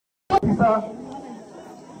officer,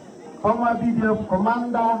 former BDF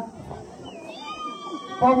commander,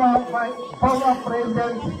 former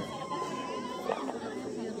president,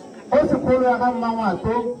 also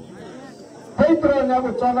patron of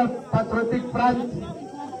the Patriotic Front,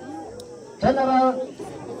 General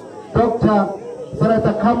Dr.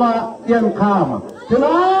 Seretse Khama 𝐿𝐿𝐿𝐿.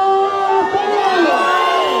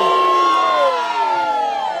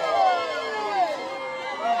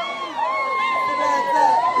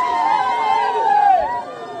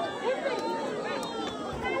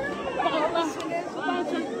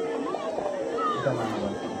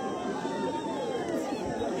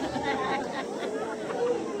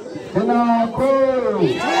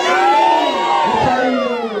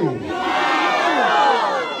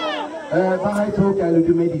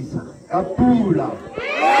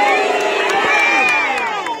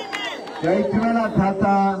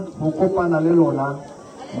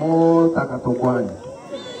 Mo Takatokwane.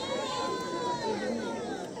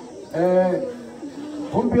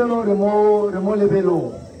 Kumpiano remo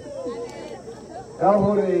lebelo.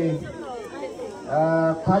 Kahore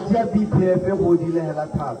Patia BPF bodile hela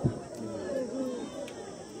thata.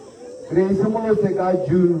 Re semolo se ka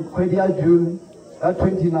June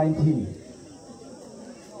 2019.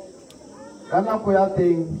 Kana ko ya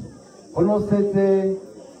teng ono setse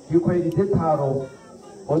dikhwedi tse tharo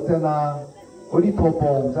o tsena o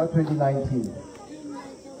ditopong tsa 2019.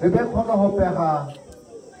 Re be khona ho pega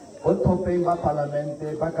o topeng ba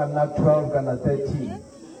parlamente ba ka nna 12 kana 13.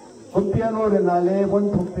 Kumpiano re na le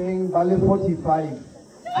bon topeng ba le 45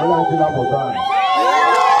 la tsela botana.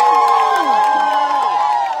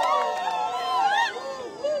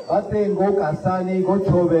 Ate go Kasani, go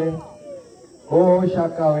Chobe, go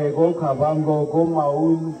Shakawe, go Kabango, go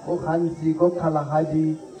Maun, go Hansi, go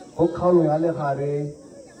Kalahadi, go Kalu Alehare,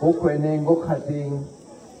 go Kweneng, go Kating,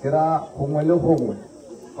 Kira, Humelo Home.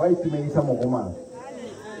 Why to make some Homa?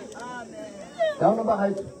 Down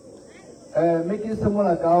about making someone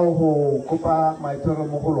like our who Copa, my Toro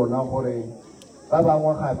Moholo now for a Baba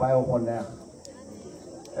Waka by Honor.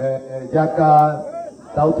 Jaka,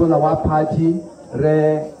 Tautuna Party,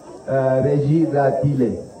 Re. Regi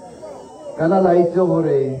Ratile. Kanala ito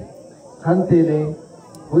hore kantele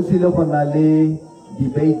usilo konale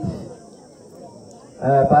debate.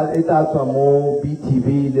 Par eta mo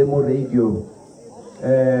BTV le mo radio.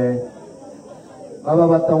 Baba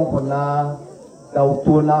batang kona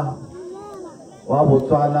tautona wa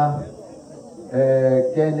Botswana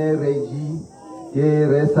kene regi ke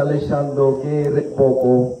resaleshando ke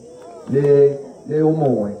repoko le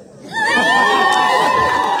umongwe.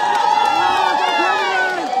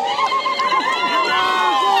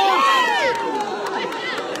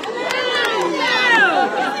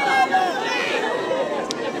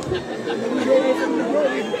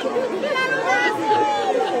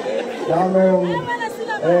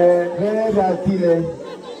 Ratile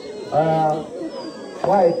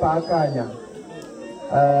wai pakanya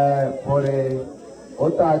pore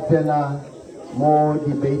ota tena mo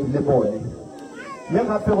debate le bone me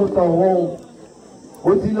gape go tla ho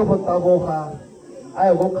o tsile go taboga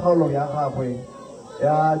a go kgaolo ya gagwe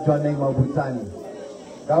ya jwaneng mabutsane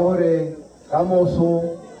ka gore ka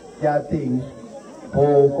moso ya teng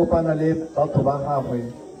go kopana le batho ba gagwe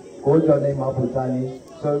go jwaneng mabutsane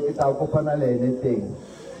so kita kopana le ene teng.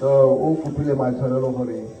 So,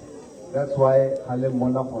 that's why I'm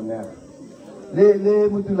mona honor. Le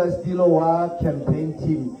mutula stilo wa campaign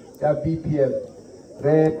team ya BPF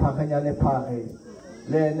re pakanyane pake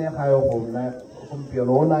le ne hayo hona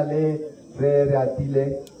kumpiona le re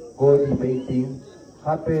atile go debating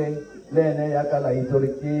hape le ne ya kala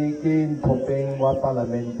historiki ke ntopeng wa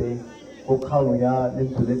parlamente go khalu ya le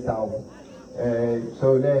tule tao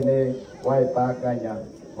so le ne wa pakanya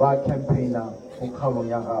wa campaigner Ukhalu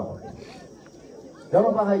yang apa?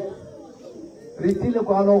 Jangan pakai ritilu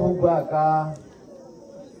kalau hubah ka,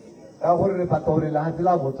 kau hore patori lah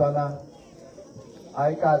hasilnya Botswana,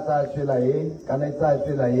 ai kata celai, karena itu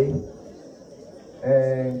celai,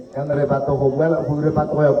 karena repato hubah,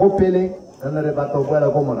 repato ya kopele, karena repato hubah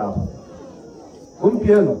aku merah.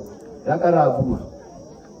 Kumpianu, ya karabu.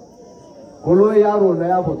 Kalau ya rona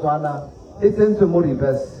ya Botswana, itu semua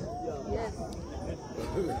ribes.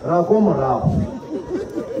 Rakomara.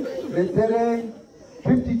 Retere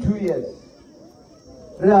 52 years.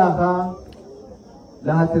 Reaha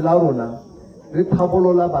lahatilaurona.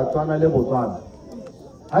 Retabolola Botswana le Botswana.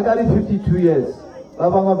 Agari 52 years.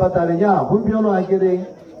 Babanga batarinya. Humbiono agere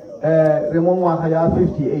remongwa haya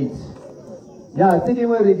 58. Ya sini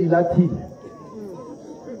we ready lati.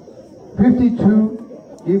 52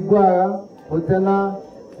 igwa hotena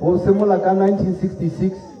hosemula ka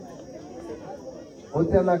 1966. go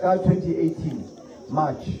tsena ka 2018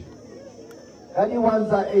 March ka di 1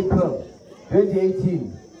 tsa April 2018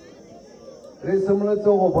 re simolotse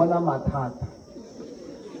go bona mathata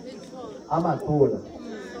a matona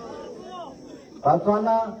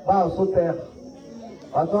Batswana ba sotega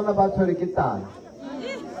Batswana ba tshwere ke tala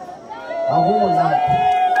a go monate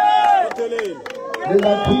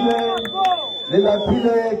le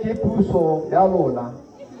lapile ke puso ya lona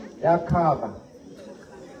ya Khama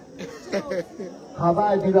ga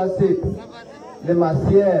ba dira sepe le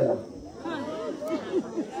masiela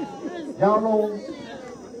jaanong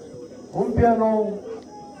gompieno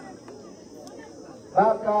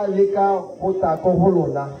ba ka leka go tla ko go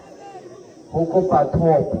lona go kopa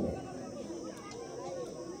thopo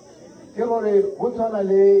ke gore go tshwana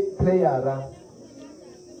le playera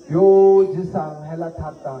yo jisang hela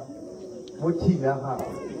thata mo team ya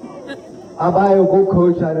gago a ba yo go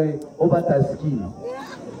coach are o batla scheme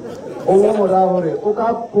o mo mora gore o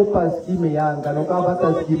ka kopa scheme yang kana o ka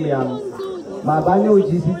batla scheme yang mabane o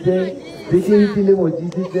jisitse beke itile mo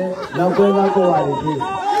jisitse na go wa le le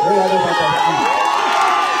ya le batla scheme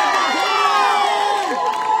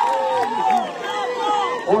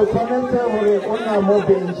o tshwanetse gore o na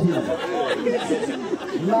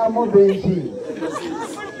mo benching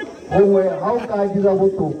gongwe ga o ka dira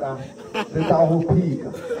botoka re tla go phika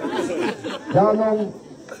jaanong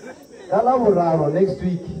ka la boraro next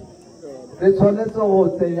week re tshwanetse go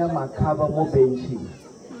tsenya Makhaba mo benching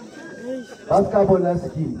ba ska bona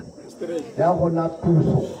scheme ya gona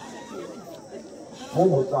puso mo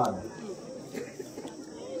Botswana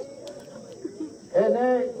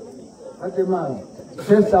ene atemang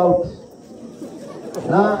chest out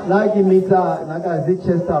na give me that na ka zi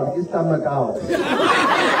chest out give stomach out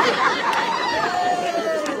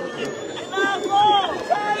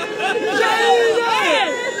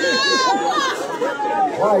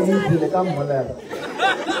why easy le kam hola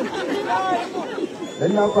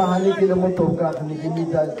then na pa hani ke le mo toka ni give me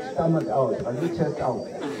that stomach out and chest out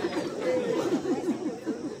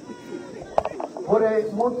ore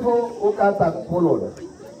motho o ka ta kolola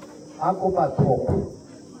a kopa thopo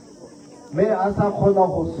me a sa kgona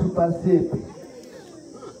go supa sepe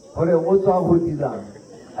gore o tswa go dirang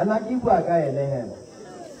ana ke bua ka ene hela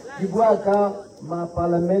ke bua ka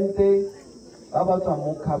ma-parlamente ba ba tswa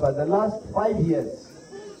mo Khama the last 5 years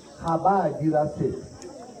ga ba dira sepe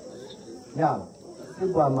ya se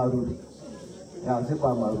bua maruri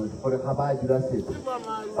gore ga ba dira sepe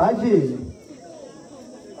ba jele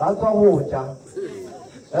ba tswa go ja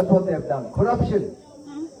that's what they've done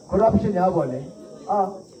corruption ya bone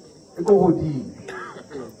e go godile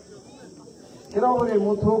ke ra gore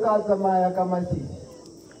motho ka tsamaya ka masisi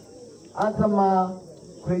a tsamaya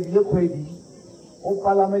kgwedi le kgwedi o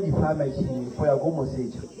palame di-pharmacy go ya go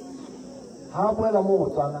moseja ga a boela mo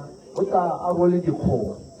Botswana o tla a role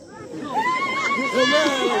dikgomo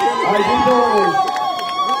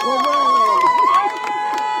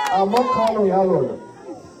a mo kgaolong ya lona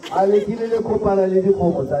a lekile le kopana le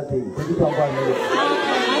dikgomo tsa teng go di tswa kwa Amerika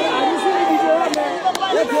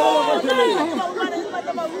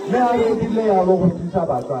le a rekile yalo go thusa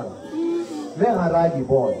Batswana le ga ra di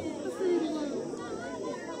bona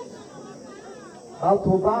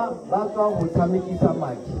batho ba tswa go tshamekisa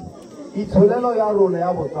madi itsholelo ya rona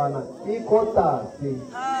ya Botswana e kotase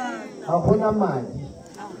ga gona madi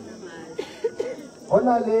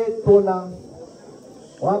gona le tona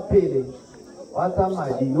wa pele wa tsa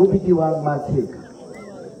madi yo bidiwang Matheka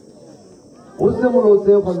o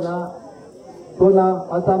simolotse go nna tona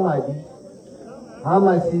wa tsa madi ha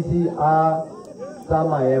masisi a tsa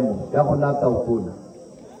maemo ya go nna taukona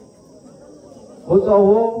go tswa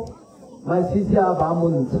go masisi a ba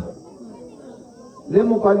montsha le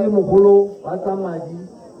mokwadi mogolo wa tsa madi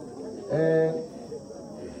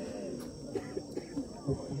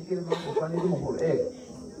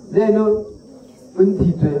le eno o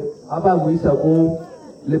ntshitswe a ba mo isa ko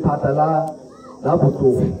lephata la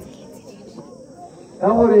botsogo ka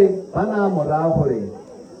gore ba na morago gore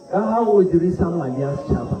ka ga o dirisa madi a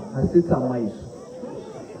setšhaba ga se tsamaiso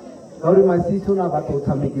ka gore masisi o na batla o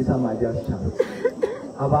tshamekisa madi a setšhaba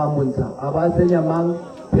a ba montsha a ba tsenya mang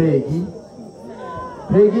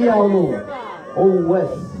Peggy ya ono o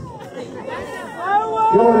West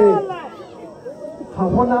ke gore ga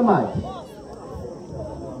gona madi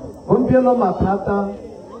gompieno mathata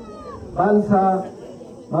ba ntsha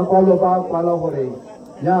makwalo ba kwala gore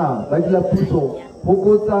ya ba dila puso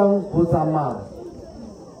fokotsang go tsamaya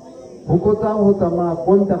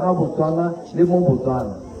bonta ga Botswana le mo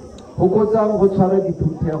Botswana fokotsang go tshwara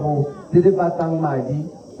diphuthego tse di batlang madi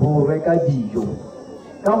go reka dijo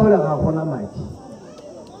ka gore ga gona madi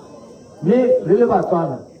mme re le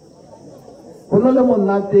Batswana Hono le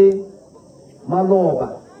monate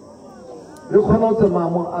maloba. Le kono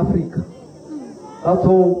mo Africa.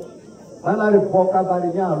 Batho bana re boka ba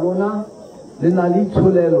re nya lona le na le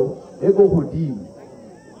tsholelo e go godimo.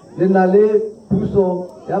 Le na le puso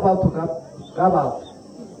ya batho ka batho.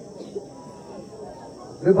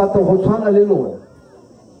 Le batho go tshwana le lona.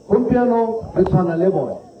 Gompieno re tshwana le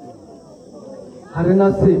bona. Ga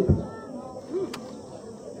rena sepe.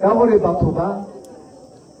 Ka gore batho ba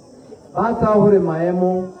tsa gore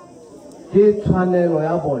maemo ke tshwanelo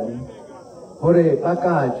ya bone gore ba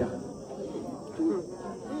ka ja.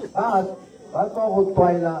 Ba tswa go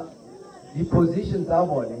twaela di-position tsa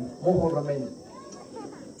bone mo government.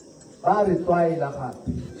 Ba re twaela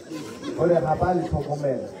gape gore ga ba le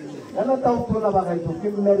tlhokomela. Kana tautona ba gaetso ke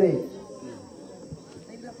mmereki.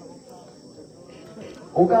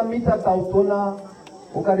 O ka mita tautona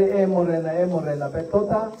o ka re morena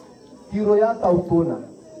betota tiro ya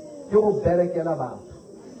tautona ke go berekela batho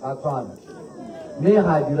ba tswana mme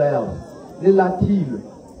ga dira yao le latilwe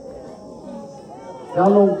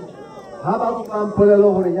jaanong ga ba ka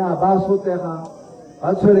mpolelo gore ya ba sotsega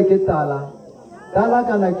ba tshwere ke tala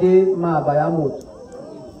kana ke maaba ya motho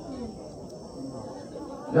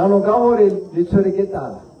jaanong ka gore le tshwere ke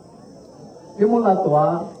tala ke molato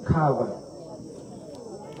wa cover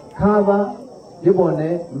le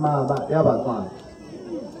bone maaba ya batswana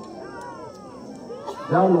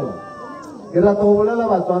jaanong ke rata go bolela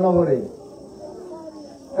batswana gore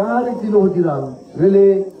ka re tlile go dirang re le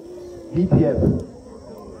BPF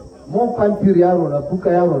mo pampiri ya rona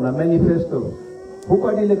buka ya rona manifesto go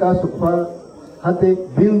kwadile ka sekgwa gate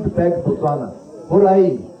build back Botswana go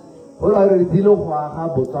raeng go ra re tlile go aga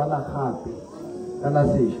Botswana gape kana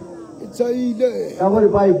sešwa ka gore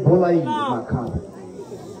ba e bolaile makgaba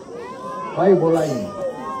ba e bolaile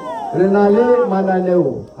re na le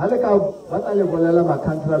mananeo ga le ka ba tla le bolela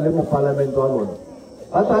makhantsela le mo parlamente wa lona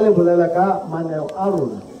ba tla le bolela ka mananeo a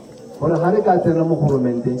rona gore ga re ka tsena mo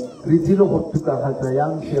goromente re tlile go tukagatsa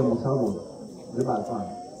yang seemo sa rona le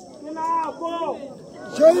batswana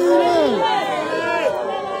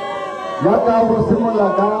yaka go simolola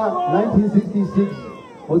ka 1966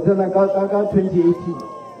 go tsena ka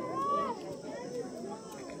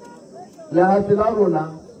 2018 lehatshe la rona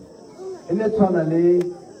e ne tshwana le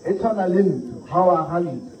ntlo ga o aga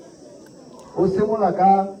ntlo o simolola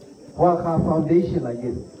ka go aga foundation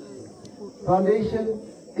again. Foundation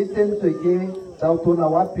e tsentswe ke tautona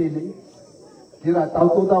wa pele dira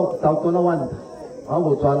tautona wa ntlha wa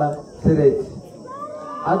Botswana Seretse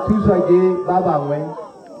a thuswa ke ba bangwe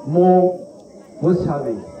mo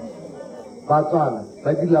setšhabeng batswana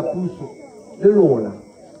ba dira puso le lona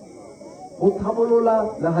go tlhabolola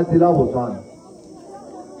lehatshe la Botswana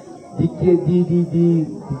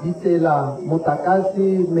ditsela motlakase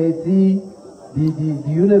metsi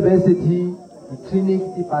di-university di-clinic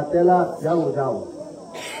dipatela jalo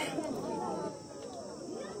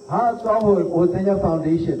ha tswa go tsenya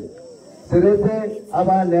foundation Seretse a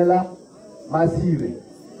ba neela Masire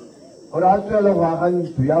gore a tswele go aga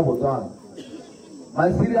ntlo ya Botswana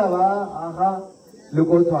Masire a ba aga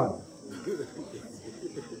Lekotshwana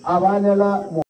a ba neela